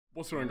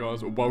What's going on,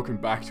 guys? Welcome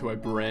back to a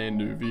brand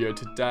new video.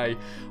 Today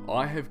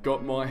I have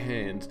got my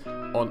hands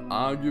on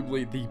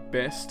arguably the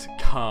best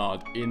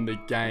card in the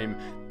game,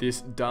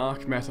 this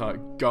Dark Matter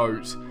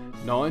GOAT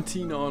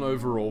 99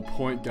 overall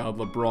point guard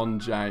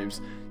LeBron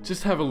James.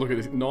 Just have a look at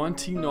this,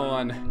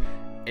 99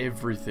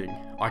 everything.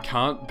 I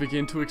can't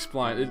begin to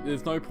explain,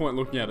 there's no point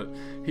looking at it.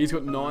 He's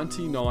got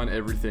 99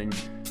 everything,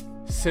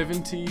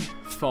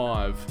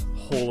 75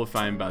 Hall of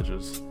Fame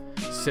badges.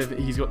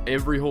 He's got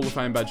every Hall of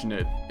Fame badge in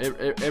it,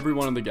 every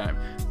one in the game.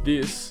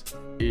 This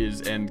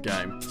is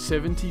endgame.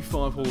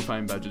 75 Hall of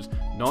Fame badges,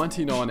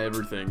 99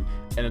 everything,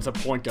 and it's a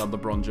point guard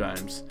LeBron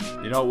James.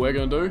 You know what we're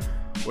going to do?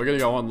 We're going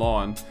to go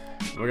online.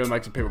 We're going to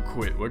make some people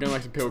quit. We're going to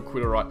make some people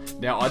quit, alright.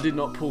 Now, I did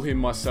not pull him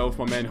myself.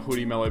 My man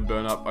Hoodie Mellow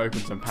Burn Up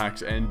opened some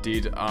packs and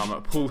did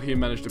pull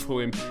him, managed to pull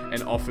him,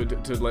 and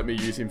offered to let me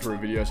use him for a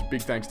video. So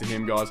big thanks to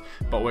him, guys.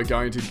 But we're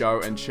going to go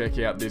and check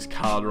out this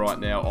card right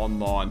now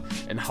online.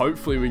 And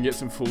hopefully we can get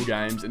some full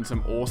games and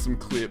some awesome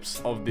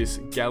clips of this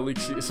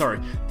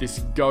this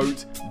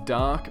GOAT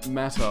Dark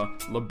Matter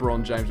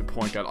LeBron James at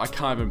point guard. I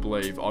can't even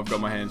believe I've got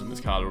my hands on this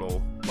card at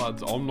all.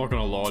 Lads, I'm not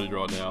going to lie to you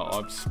right now.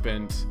 I've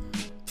spent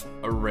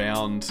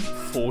around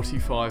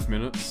 45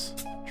 minutes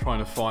trying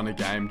to find a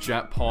game.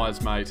 Jap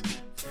Pies, mate,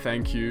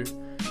 thank you.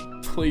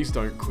 Please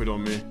don't quit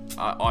on me.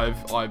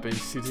 I've been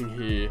sitting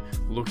here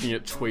looking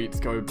at tweets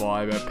go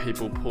by about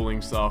people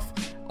pulling stuff.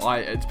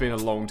 It's been a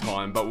long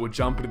time, but we'll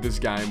jump into this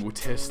game. We'll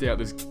test out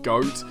this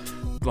GOAT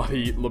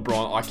bloody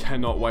LeBron. I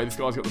cannot wait. This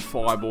guy's got the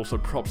fireball, so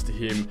props to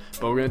him.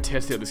 But we're going to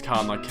test out this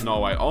card, and I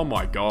cannot wait. Oh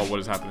my god,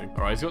 what is happening?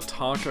 Alright, he's got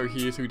Taco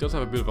here, so he does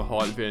have a bit of a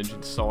height advantage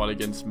inside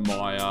against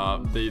my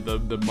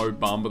the Mo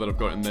Bamba that I've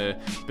got in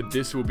there. But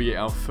this will be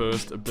our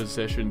first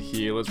possession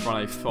here. Let's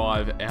run a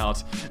 5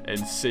 out and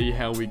see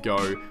how we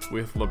go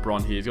with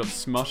LeBron here. He's got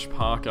Smush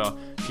Parker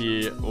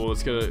here. Or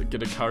let's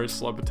get a courage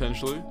slide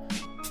potentially.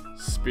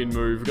 Spin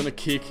move, we're gonna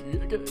kick,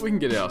 we can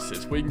get our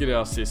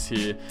assist,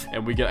 here,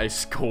 and we get a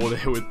score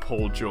there with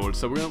Paul George.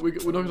 So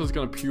we're not just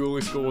gonna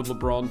purely score with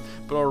LeBron,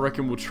 but I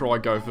reckon we'll try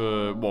go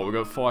for, well, we've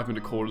got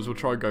 5-minute quarters, we'll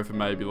try go for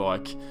maybe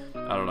like,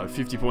 I don't know,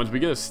 50 points. We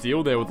get a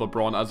steal there with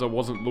LeBron as I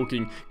wasn't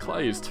looking.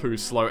 Klay is too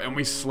slow, and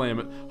we slam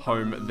it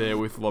home there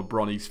with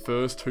LeBron. His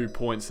first 2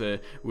 points there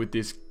with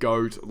this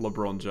GOAT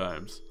LeBron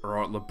James.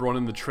 Alright, LeBron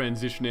in the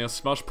transition now.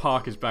 Smush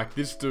Park is back.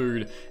 This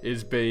dude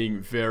is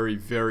being very,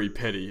 very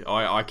petty.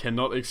 I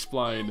cannot explain.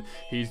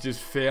 He's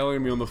just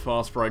fouling me on the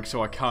fast break,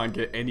 so I can't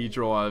get any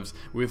drives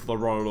with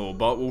LeBron at all.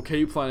 But we'll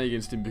keep playing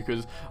against him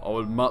because I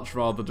would much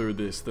rather do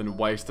this than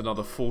waste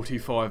another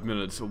 45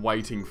 minutes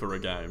waiting for a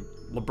game.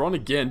 LeBron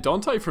again,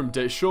 Dante from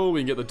deep. Sure,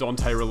 we can get the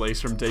Dante release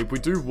from deep. We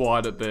do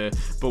wide it there,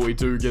 but we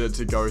do get it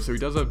to go. So he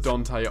does have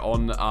Dante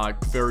on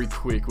very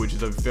quick, which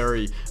is a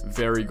very,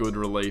 very good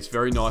release.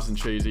 Very nice and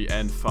cheesy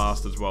and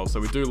fast as well. So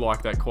we do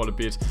like that quite a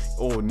bit.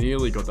 Oh,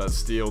 nearly got that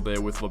steal there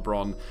with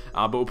LeBron.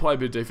 But we'll play a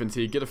bit of defense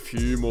here. Get a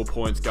few more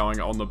points going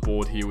on the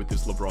board here with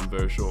this LeBron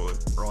very shortly.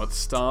 Right,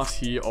 start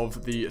here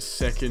of the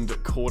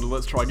second quarter.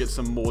 Let's try and get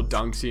some more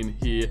dunks in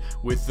here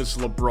with this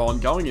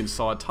LeBron going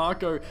inside.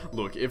 Taco,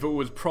 look, if it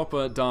was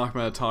proper Dark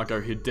Matter Taco,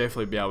 he'd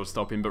definitely be able to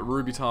stop him, but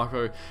Ruby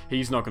Taco,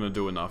 he's not going to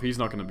do enough. He's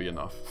not going to be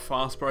enough.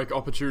 Fast break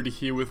opportunity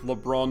here with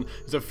LeBron.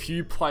 There's a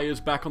few players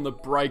back on the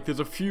break. There's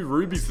a few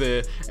Rubies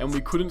there, and we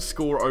couldn't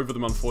score over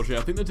them,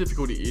 unfortunately. I think the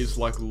difficulty is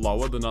like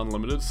lower than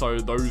unlimited, so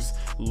those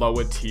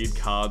lower tiered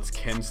cards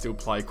can still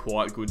play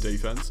quite good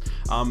defense.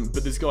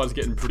 But this guy's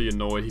getting pretty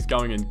annoyed. He's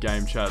going in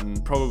game chat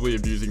and probably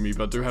abusing me,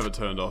 but I do have it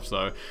turned off,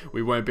 so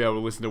we won't be able to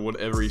listen to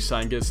whatever he's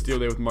saying. Get a steal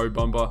there with Mo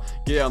Bamba.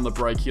 Get out on the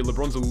break here.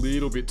 LeBron's a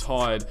little bit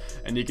tired,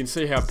 and you can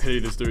see how petty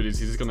this dude is.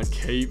 He's just going to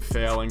keep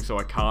fouling, so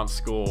I can't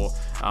score.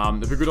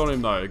 But good on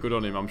him, though. Good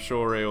on him. I'm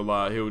sure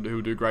he'll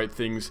do great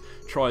things.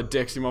 Try to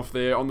dex him off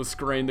there on the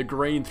screen. The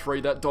green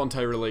 3, that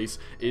Dante release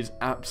is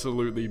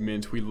absolutely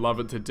mint. We love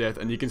it to death,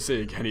 and you can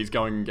see again he's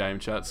going in game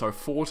chat. So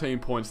 14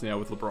 points now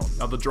with LeBron.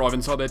 Now the drive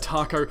inside there,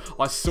 Taco.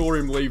 I saw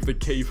him leave the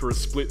key for a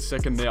split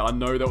second there. I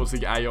know that was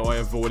the AI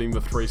avoiding the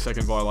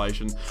 3-second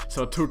violation,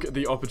 so I took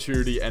the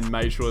opportunity and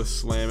made sure to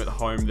slam it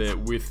home there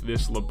with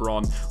this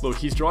LeBron. Look,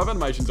 his drive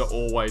animations are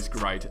always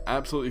great,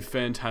 absolutely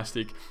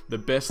fantastic, the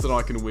best that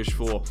I can wish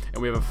for,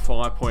 and we have a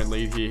 5-point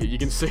lead here. You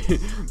can see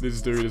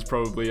this dude is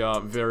probably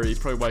he's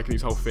probably waking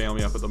his whole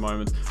family up at the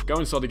moment. Go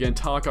inside again,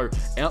 Taco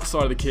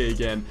outside of the key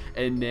again,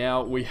 and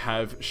now we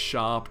have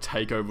sharp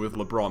takeover with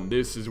LeBron.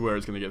 This is where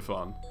it's going to get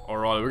fun.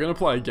 Alright, we're going to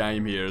play a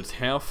game here. It's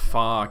how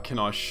far can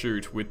I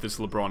shoot with this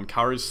LeBron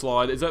courage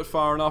slide. Is that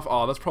far enough?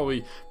 Oh, that's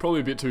probably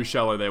a bit too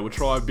shallow there. We'll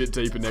try a bit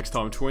deeper next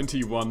time.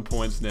 21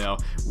 points now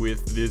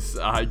with this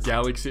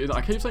Galaxy.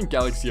 I keep saying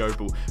Galaxy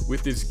Opal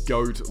with this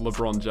GOAT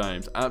LeBron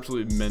James.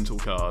 Absolute mental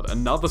card.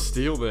 Another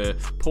steal there.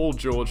 Paul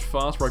George,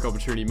 fast break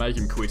opportunity. Make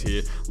him quit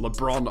here.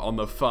 LeBron on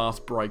the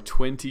fast break.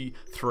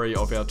 23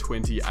 of our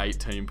 28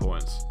 team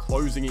points.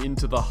 Closing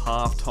into the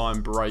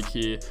halftime break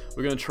here.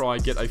 We're going to try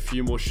and get a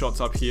few more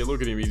shots up here.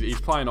 Look at him. He's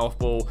He's playing off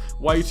ball,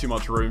 way too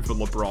much room for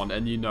LeBron,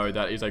 and you know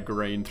that is a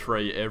green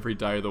 3 every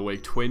day of the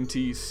week.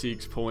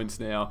 26 points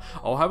now.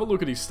 I'll have a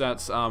look at his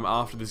stats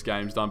after this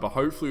game's done, but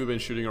hopefully we've been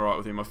shooting alright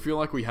with him. I feel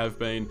like we have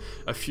been.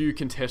 A few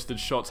contested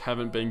shots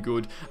haven't been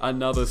good.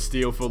 Another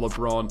steal for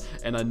LeBron,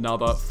 and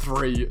another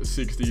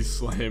 360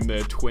 slam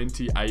there.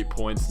 28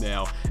 points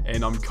now,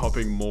 and I'm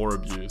copping more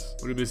abuse.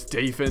 Look at this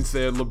defense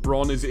there.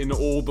 LeBron is in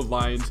all the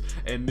lanes,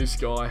 and this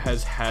guy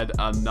has had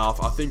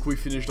enough. I think we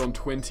finished on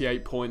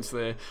 28 points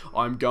there.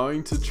 I'm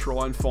going to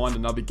try and find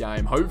another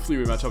game. Hopefully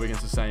we match up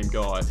against the same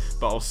guy,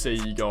 but I'll see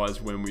you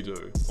guys when we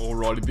do.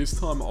 Alrighty, this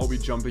time I'll be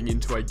jumping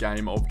into a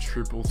game of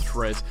triple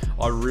threat.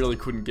 I really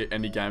couldn't get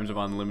any games of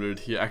unlimited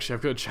here. Actually,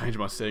 I've got to change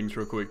my settings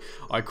real quick.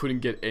 I couldn't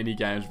get any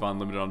games of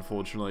unlimited,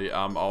 unfortunately.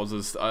 I was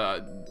just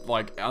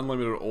like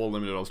unlimited or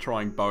limited. I was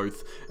trying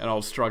both, and I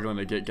was struggling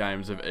to get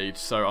games of each.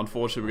 So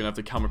unfortunately, we're gonna have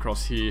to come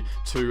across here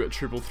to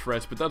triple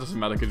threats, but that doesn't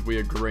matter because we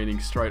are greening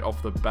straight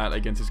off the bat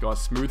against this guy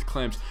Smooth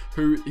Clamps,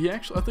 who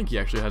I think he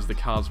actually has the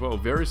card as well.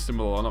 Very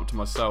similar lineup to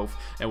myself,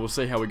 and we'll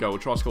see how we go. We'll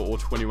try to score all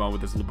 21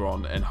 with this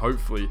LeBron, and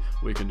hopefully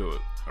we can do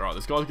it. Alright,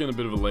 this guy's getting a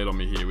bit of a lead on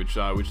me here, which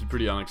is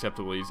pretty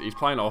unacceptable. He's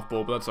playing off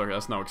ball, but that's okay,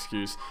 that's no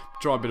excuse.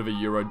 Try a bit of a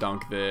Euro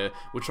dunk there.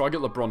 We'll try to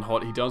get LeBron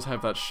hot. He does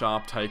have that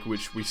sharp take,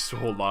 which we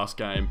saw last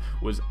game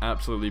was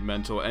absolutely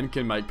mental and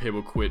can make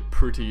people quit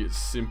pretty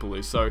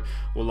simply. So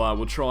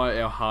we'll try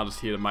our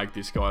hardest here to make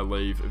this guy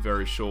leave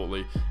very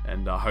shortly,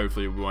 and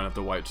hopefully we won't have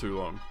to wait too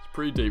long.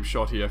 Pretty deep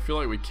shot here. I feel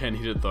like we can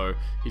hit it though.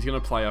 He's going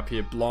to play up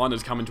here.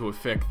 Blinders come into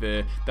effect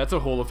there. That's a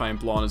Hall of Fame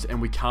blinders,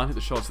 and we can't hit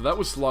the shot, so that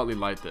was slightly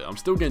late there. I'm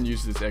still getting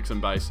used to this X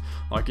and base.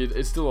 Like,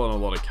 it's still on a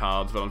lot of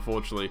cards, but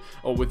unfortunately...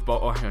 Oh, with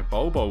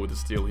Bol with the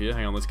steal here.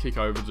 Hang on, let's kick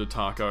over to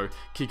Taco.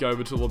 Kick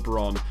over to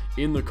LeBron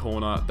in the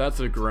corner. That's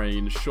a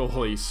green.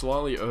 Surely,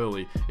 slightly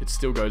early. It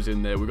still goes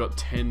in there. We've got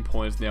 10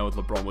 points now with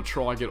LeBron. We'll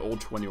try and get all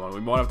 21. We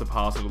might have to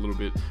pass it a little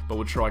bit, but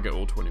we'll try and get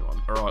all 21.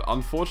 Alright,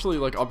 unfortunately,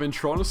 like, I've been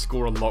trying to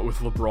score a lot with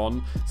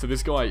LeBron, so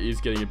this guy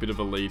is getting a bit of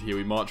a lead here.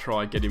 We might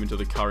try and get him into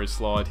the Curry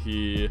slide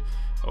here.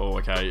 Oh,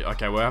 okay,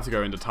 we'll have to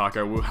go into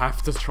Taco. We'll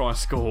have to try and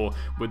score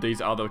with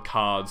these other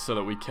cards so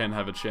that we can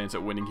have a chance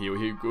at winning here.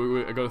 We've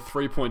got a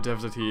 3-point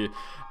deficit here,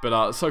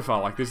 but so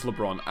far, like, this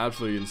LeBron,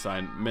 absolutely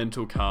insane.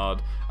 Mental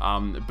card,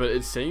 but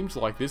it seems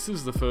like this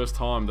is the first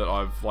time that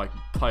I've, like,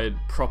 played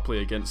properly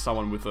against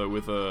someone with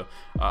a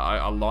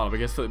lineup. I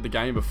guess the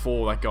game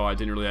before, that guy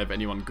didn't really have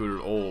anyone good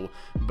at all,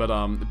 but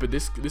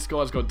this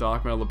guy's got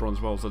Dark Matter LeBron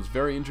as well, so it's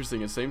very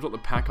interesting. It seems like the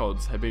pack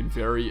odds have been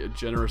very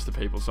generous to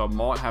people, so I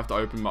might have to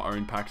open my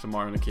own packs on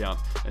my own account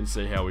and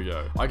see how we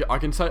go. I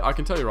can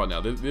tell you right now,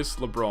 this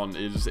LeBron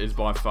is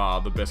by far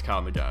the best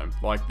card in the game.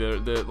 Like, they're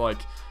like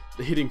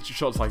hitting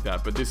shots like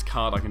that, but this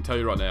card, I can tell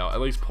you right now,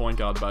 at least point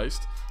guard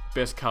based,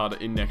 best card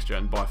in next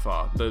gen by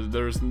far.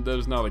 There's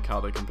no other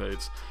card that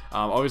competes.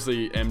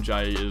 Obviously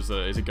MJ is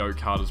a GOAT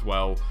card as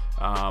well,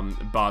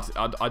 but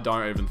I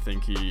don't even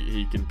think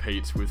he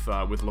competes with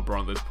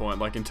LeBron at this point.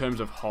 Like, in terms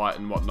of height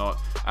and whatnot,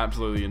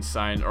 absolutely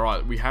insane. All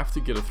right, we have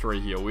to get a 3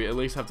 here. We at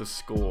least have to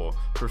score,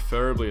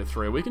 preferably a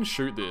 3. We can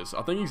shoot this.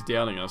 I think he's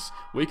downing us.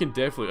 We can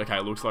definitely. Okay,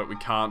 it looks like we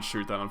can't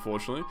shoot that,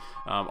 unfortunately.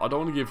 I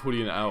don't want to give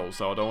Hoodie an L,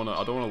 so I don't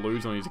want to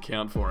lose on his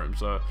account for him.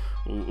 So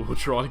we'll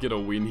try to get a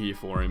win here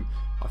for him.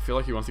 I feel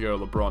like he wants to go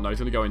to LeBron. No, he's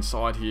going to go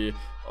inside here.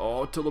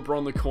 Oh, to LeBron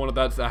in the corner.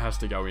 That has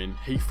to go in.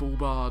 He full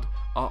barred.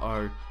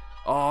 Uh-oh.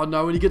 Oh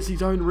no, and he gets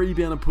his own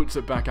rebound and puts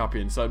it back up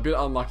in. So a bit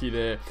unlucky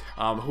there.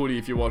 Hoodie,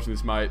 if you're watching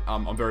this, mate,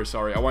 I'm very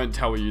sorry. I won't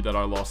tell you that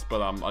I lost,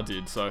 but I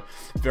did. So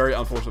very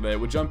unfortunate there.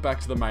 We'll jump back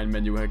to the main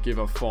menu and give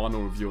a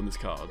final review on this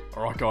card.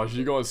 Alright guys,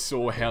 you guys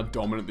saw how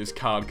dominant this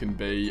card can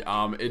be.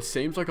 It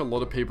seems like a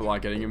lot of people are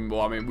getting him.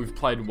 Well, I mean, we've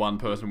played one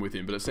person with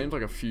him, but it seems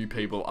like a few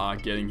people are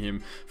getting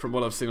him from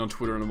what I've seen on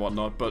Twitter and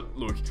whatnot. But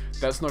look,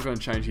 that's not going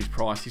to change his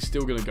price. He's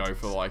still going to go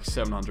for like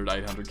 700,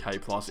 800k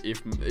plus,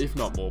 if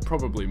not more,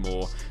 probably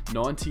more.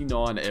 99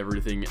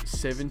 everything,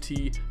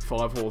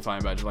 75 Hall of Fame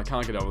badges. I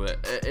can't get over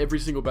that. Every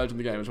single badge in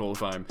the game is Hall of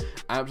Fame.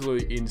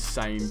 Absolutely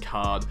insane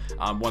card.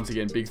 Once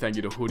again, big thank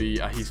you to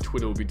Hoodie. His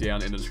Twitter will be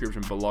down in the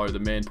description below. The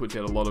man puts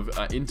out a lot of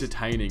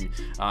entertaining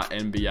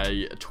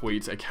NBA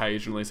tweets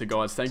occasionally. So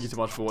guys, thank you so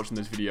much for watching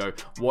this video.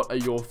 What are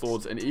your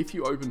thoughts? And if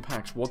you open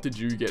packs, what did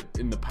you get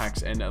in the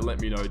packs? And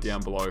let me know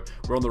down below.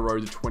 We're on the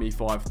road to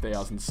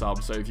 25,000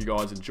 subs. So if you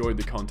guys enjoyed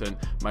the content,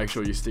 make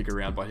sure you stick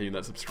around by hitting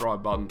that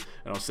subscribe button.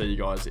 And I'll see you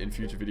guys in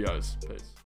future videos. Peace.